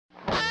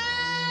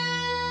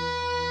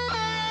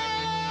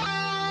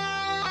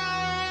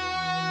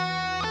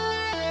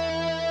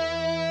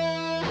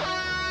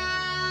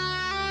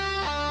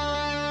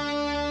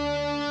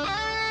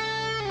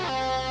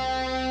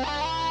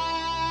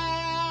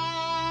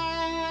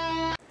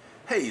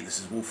Hey, this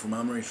is Wolf from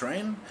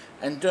Armoury-Terrain,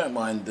 and don't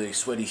mind the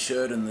sweaty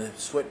shirt and the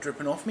sweat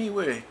dripping off me.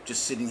 We're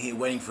just sitting here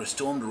waiting for a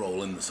storm to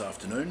roll in this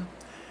afternoon.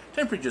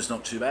 Temperature's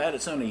not too bad.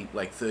 It's only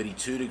like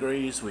 32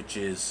 degrees, which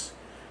is,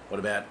 what,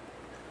 about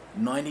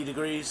 90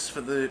 degrees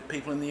for the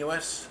people in the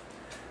US?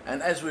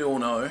 And as we all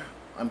know,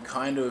 I'm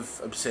kind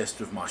of obsessed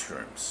with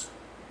mushrooms.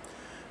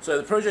 So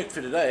the project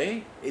for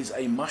today is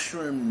a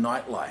mushroom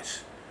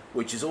nightlight,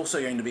 which is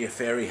also going to be a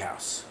fairy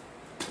house.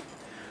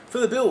 For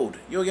the build,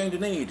 you're going to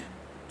need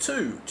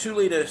two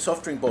 2-litre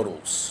soft drink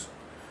bottles.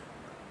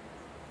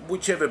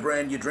 Whichever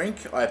brand you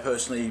drink, I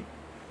personally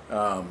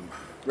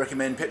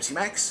recommend Pepsi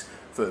Max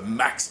for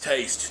max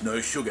taste, no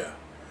sugar.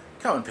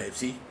 Come on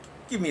Pepsi,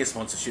 give me a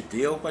sponsorship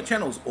deal. My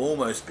channel's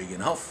almost big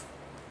enough.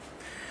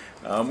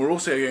 We're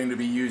also going to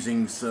be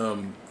using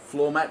some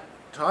floor mat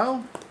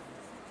tile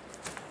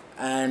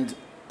and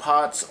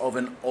parts of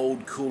an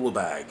old cooler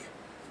bag.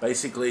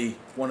 Basically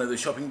one of the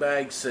shopping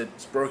bags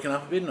that's broken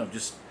up a bit, and I've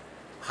just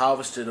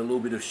harvested a little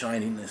bit of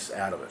shininess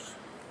out of it.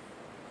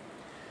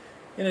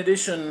 In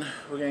addition,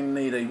 we're going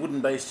to need a wooden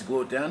base to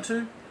glue it down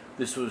to.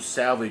 This was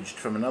salvaged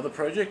from another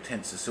project,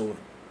 hence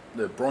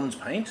the bronze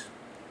paint.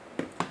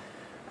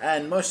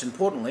 And most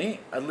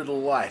importantly, a little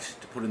light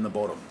to put in the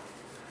bottom.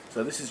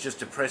 So this is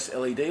just a press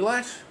LED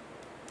light.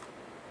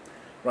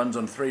 Runs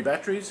on 3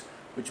 batteries,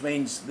 which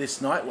means this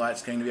night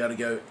light's going to be able to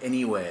go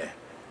anywhere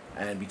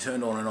and be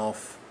turned on and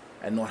off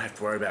and not have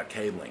to worry about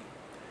cabling.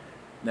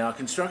 Now,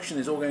 construction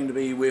is all going to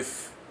be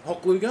with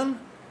hot glue gun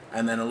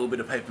and then a little bit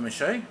of paper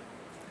mache.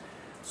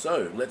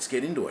 So let's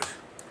get into it.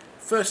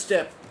 First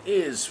step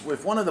is,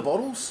 with one of the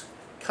bottles,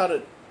 cut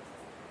it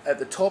at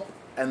the top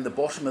and the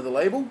bottom of the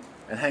label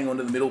and hang on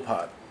to the middle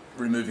part,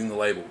 removing the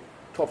label.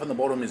 Top and the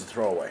bottom is a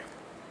throwaway.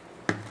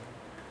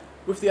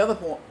 With the other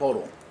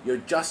bottle, you're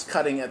just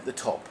cutting at the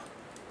top.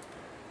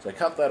 So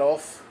cut that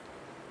off,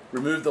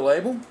 remove the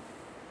label,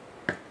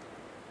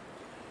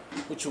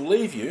 which will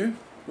leave you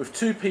with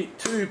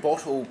two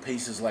bottle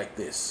pieces like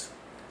this.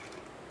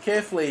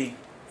 Carefully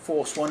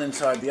force one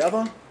inside the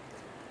other.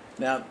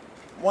 Now,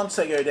 once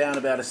they go down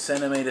about a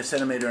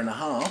centimetre and a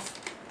half,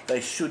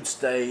 they should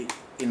stay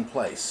in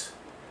place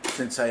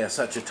since they are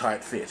such a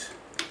tight fit.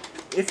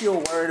 If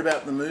you're worried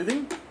about them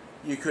moving,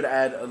 you could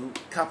add a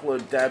couple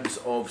of dabs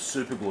of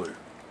super glue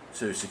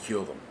to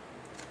secure them.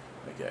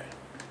 Okay.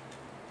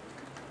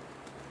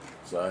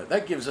 So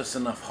that gives us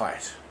enough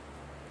height.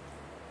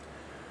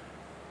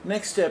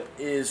 Next step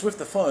is, with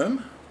the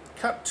foam,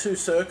 cut 2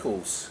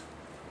 circles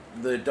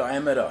the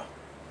diameter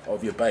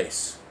of your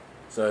base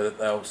so that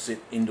they'll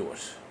sit into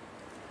it.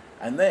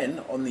 And then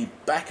on the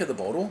back of the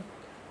bottle,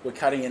 we're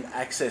cutting an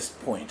access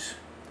point.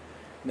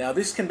 Now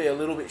this can be a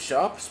little bit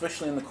sharp,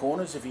 especially in the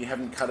corners if you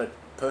haven't cut it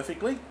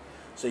perfectly.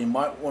 So you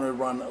might want to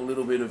run a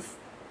little bit of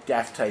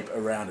gaff tape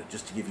around it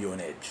just to give you an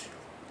edge.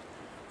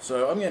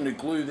 So I'm going to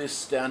glue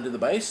this down to the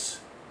base.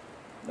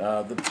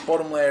 The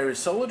bottom layer is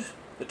solid.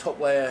 The top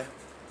layer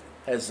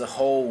has the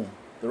hole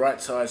the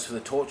right size for the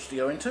torch to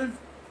go into.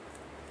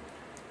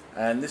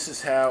 And this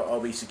is how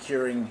I'll be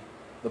securing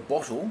the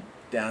bottle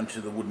down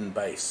to the wooden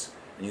base.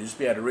 And you'll just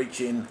be able to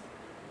reach in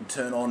and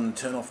turn on and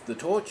turn off the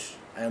torch,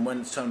 and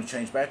when it's time to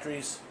change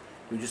batteries,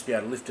 you'll just be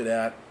able to lift it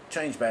out,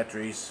 change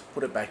batteries,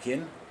 put it back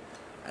in,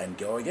 and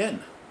go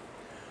again.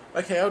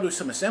 Okay, I'll do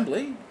some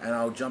assembly and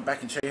I'll jump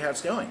back and show you how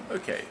it's going.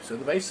 Okay, so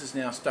the base is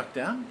now stuck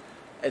down.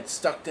 It's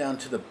stuck down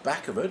to the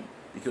back of it,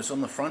 because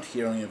on the front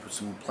here I'm going to put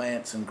some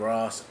plants and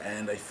grass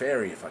and a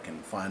fairy if I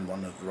can find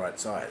one of the right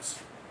size.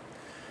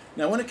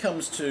 Now when it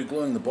comes to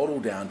gluing the bottle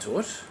down to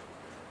it,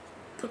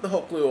 put the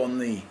hot glue on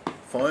the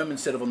foam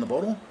instead of on the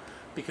bottle,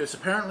 because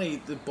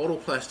apparently the bottle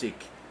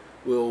plastic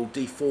will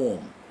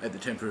deform at the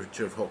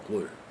temperature of hot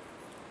glue.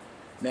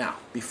 Now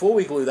before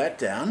we glue that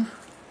down,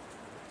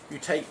 you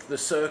take the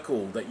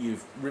circle that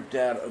you've ripped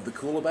out of the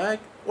cooler bag,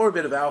 or a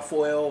bit of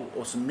alfoil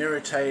or some mirror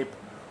tape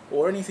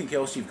or anything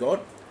else you've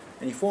got,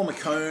 and you form a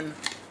cone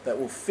that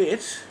will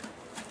fit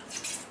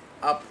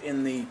up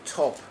in the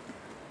top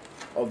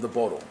of the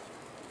bottle.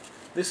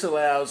 This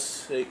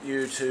allows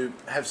you to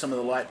have some of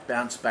the light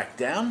bounce back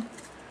down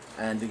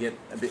and to get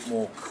a bit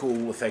more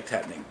cool effect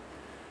happening.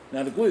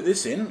 Now to glue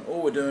this in,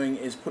 all we're doing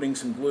is putting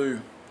some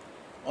glue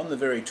on the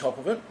very top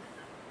of it,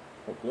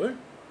 hot glue.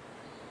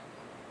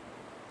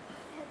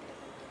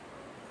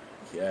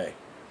 Okay,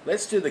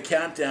 let's do the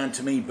countdown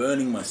to me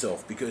burning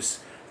myself,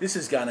 because this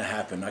is going to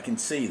happen. I can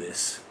see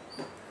this.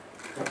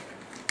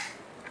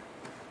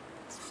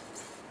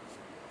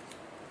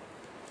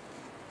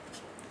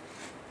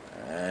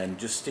 And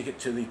just stick it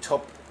to the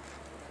top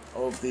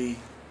of the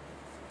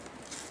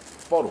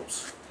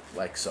bottles,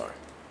 like so.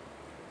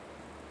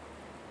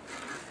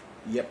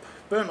 Yep,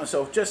 burnt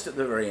myself just at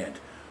the very end.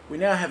 We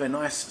now have a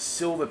nice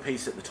silver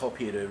piece at the top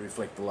here to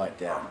reflect the light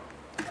down.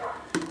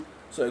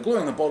 So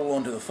gluing the bottle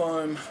onto the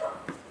foam,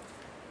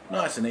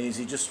 nice and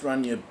easy. Just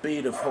run your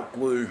bead of hot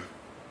glue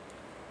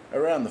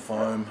around the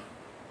foam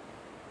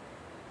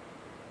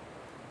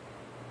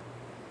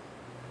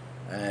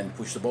and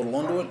push the bottle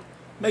onto it,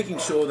 making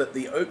sure that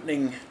the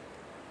opening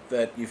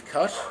that you've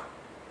cut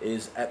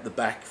is at the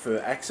back for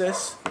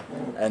access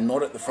and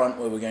not at the front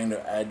where we're going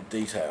to add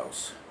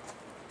details.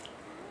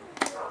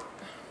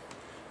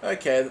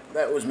 Okay,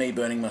 that was me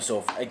burning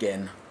myself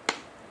again.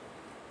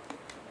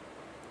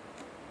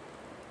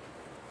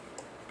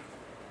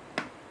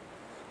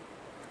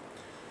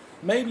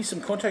 Maybe some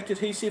contact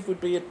adhesive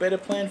would be a better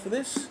plan for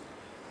this,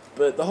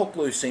 but the hot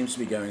glue seems to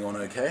be going on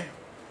okay.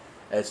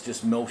 It's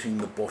just melting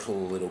the bottle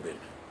a little bit.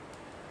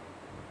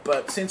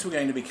 But since we're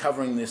going to be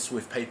covering this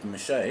with paper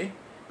mache,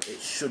 it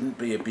shouldn't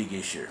be a big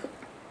issue.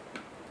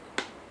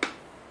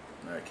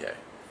 Okay,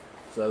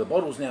 so the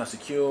bottle's now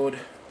secured.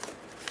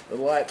 The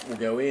light will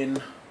go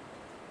in,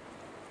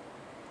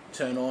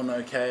 turn on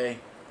okay.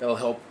 That'll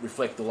help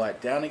reflect the light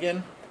down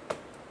again.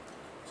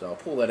 So I'll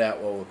pull that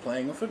out while we're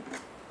playing with it.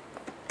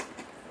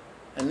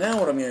 And now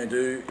what I'm going to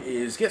do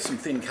is get some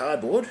thin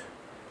cardboard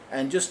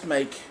and just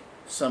make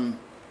some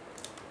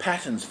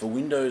patterns for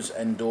windows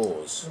and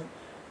doors.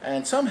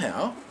 And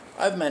somehow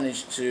I've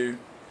managed to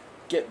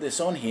get this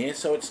on here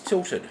so it's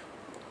tilted,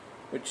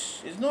 which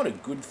is not a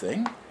good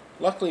thing.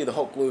 Luckily the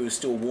hot glue is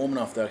still warm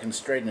enough that I can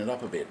straighten it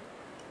up a bit.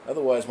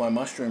 Otherwise my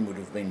mushroom would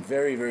have been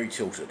very, very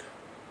tilted.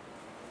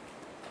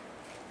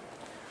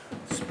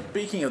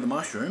 Speaking of the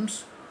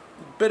mushrooms,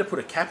 we'd better put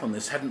a cap on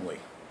this, hadn't we?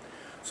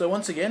 So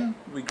once again,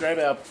 we grab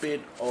our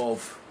bit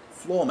of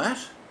floor mat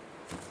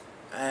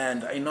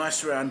and a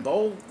nice round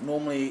bowl.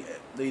 Normally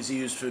these are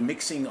used for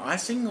mixing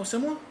icing or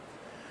similar.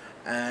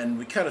 And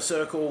we cut a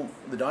circle,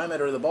 the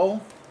diameter of the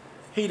bowl,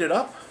 heat it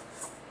up,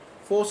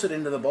 force it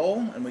into the bowl,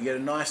 and we get a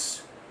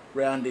nice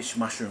roundish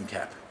mushroom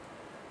cap.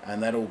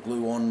 And that'll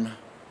glue on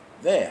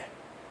there.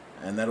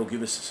 And that'll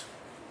give us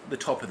the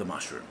top of the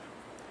mushroom.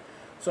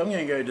 So I'm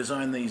going to go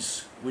design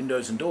these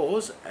windows and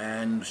doors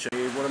and show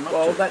you what I'm up to.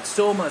 Well, that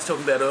storm I was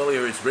talking about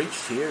earlier is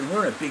reached here, and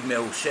we're in a big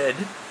metal shed,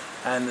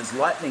 and there's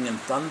lightning and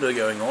thunder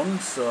going on,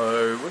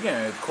 so we're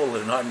going to call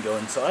it a night and go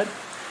inside.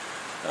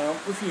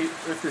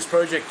 With this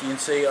project, you can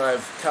see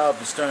I've carved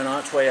a stone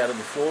archway out of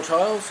the floor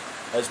tiles,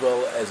 as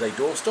well as a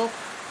doorstop,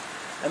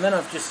 and then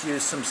I've just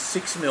used some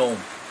 6mm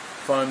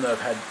foam that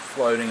I've had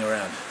floating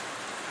around.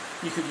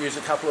 You could use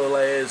a couple of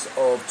layers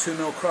of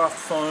 2mm craft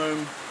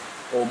foam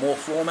or more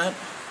floor mat.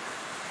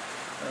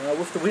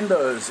 With the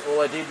windows, all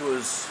I did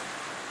was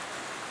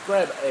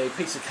grab a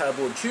piece of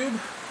cardboard tube,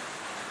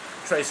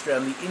 traced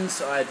around the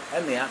inside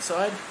and the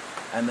outside,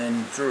 and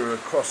then drew a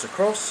cross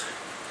across,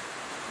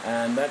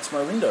 and that's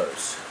my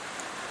windows.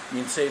 You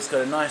can see it's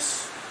got a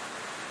nice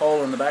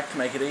hole in the back to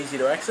make it easy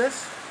to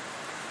access,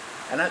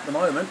 and at the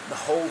moment the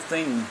whole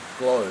thing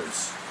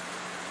glows.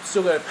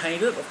 Still got to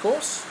paint it, of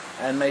course,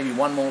 and maybe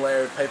one more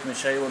layer of paper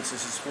mache once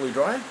this is fully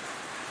dry.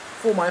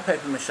 For my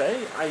paper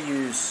mache, I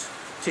use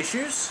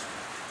tissues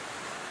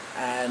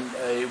and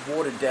a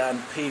watered down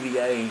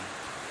PVA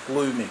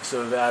glue mix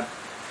of about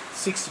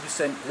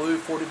 60% glue,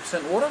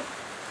 40% water,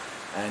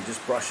 and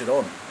just brush it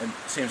on. It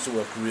seems to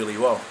work really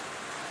well.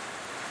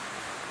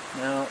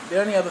 Now the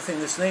only other thing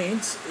this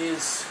needs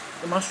is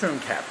the mushroom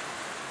cap.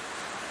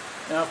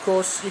 Now of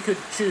course you could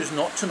choose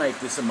not to make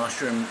this a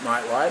mushroom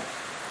nightlight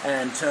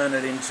and turn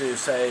it into,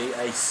 say,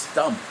 a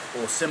stump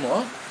or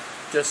similar,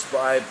 just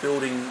by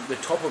building the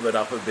top of it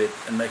up a bit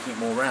and making it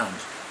more round.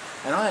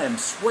 And I am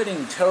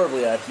sweating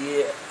terribly out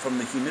here from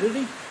the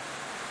humidity.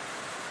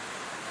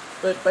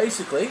 But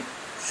basically,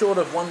 short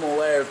of one more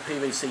layer of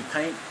PVC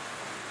paint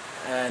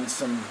and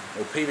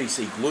or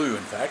PVC glue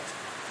in fact,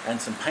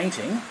 and some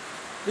painting,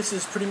 this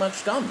is pretty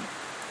much done.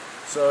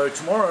 So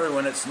tomorrow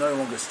when it's no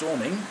longer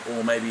storming,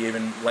 or maybe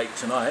even late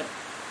tonight,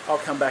 I'll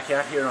come back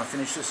out here and I'll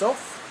finish this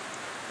off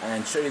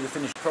and show you the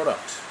finished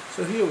product.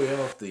 So here we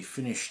are, the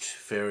finished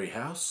fairy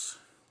house.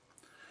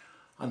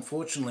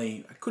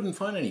 Unfortunately, I couldn't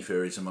find any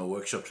fairies in my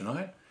workshop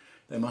tonight.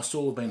 They must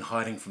all have been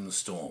hiding from the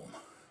storm.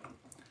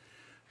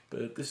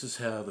 But this is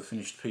how the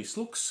finished piece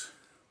looks.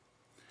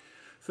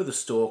 For the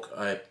stalk,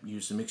 I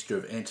used a mixture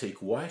of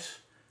antique white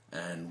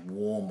and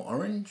warm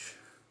orange.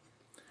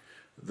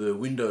 The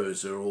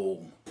windows are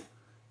all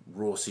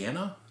raw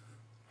sienna,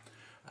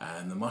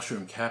 and the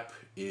mushroom cap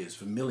is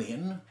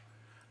vermilion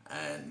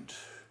and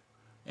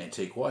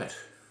antique white.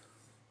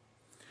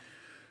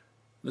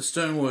 The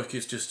stonework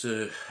is just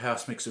a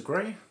house mix of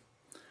grey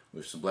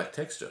with some black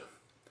texture.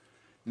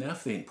 Now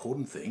for the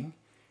important thing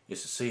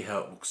is to see how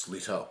it looks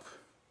lit up.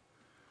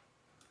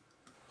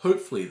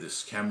 Hopefully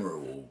this camera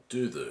will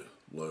do the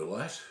low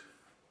light.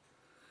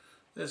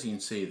 As you can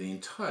see, the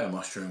entire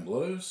mushroom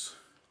glows.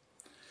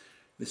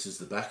 This is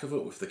the back of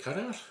it with the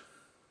cutout,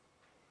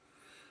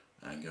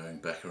 and going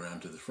back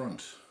around to the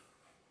front.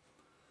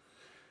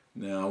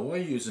 Now why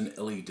use an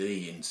LED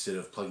instead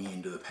of plugging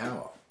into the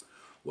power?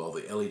 Well,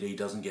 the LED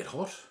doesn't get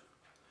hot,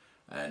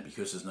 and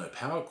because there's no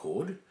power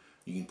cord,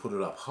 you can put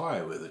it up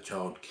high where the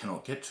child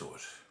cannot get to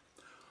it.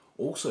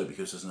 Also,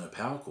 because there's no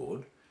power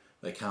cord,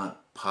 they can't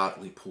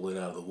partly pull it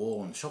out of the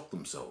wall and shock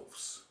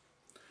themselves.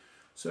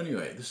 So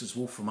anyway, this is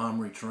Wolf from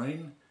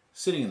Armoury-Terrain,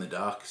 sitting in the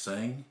dark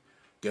saying,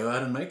 go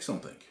out and make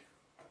something.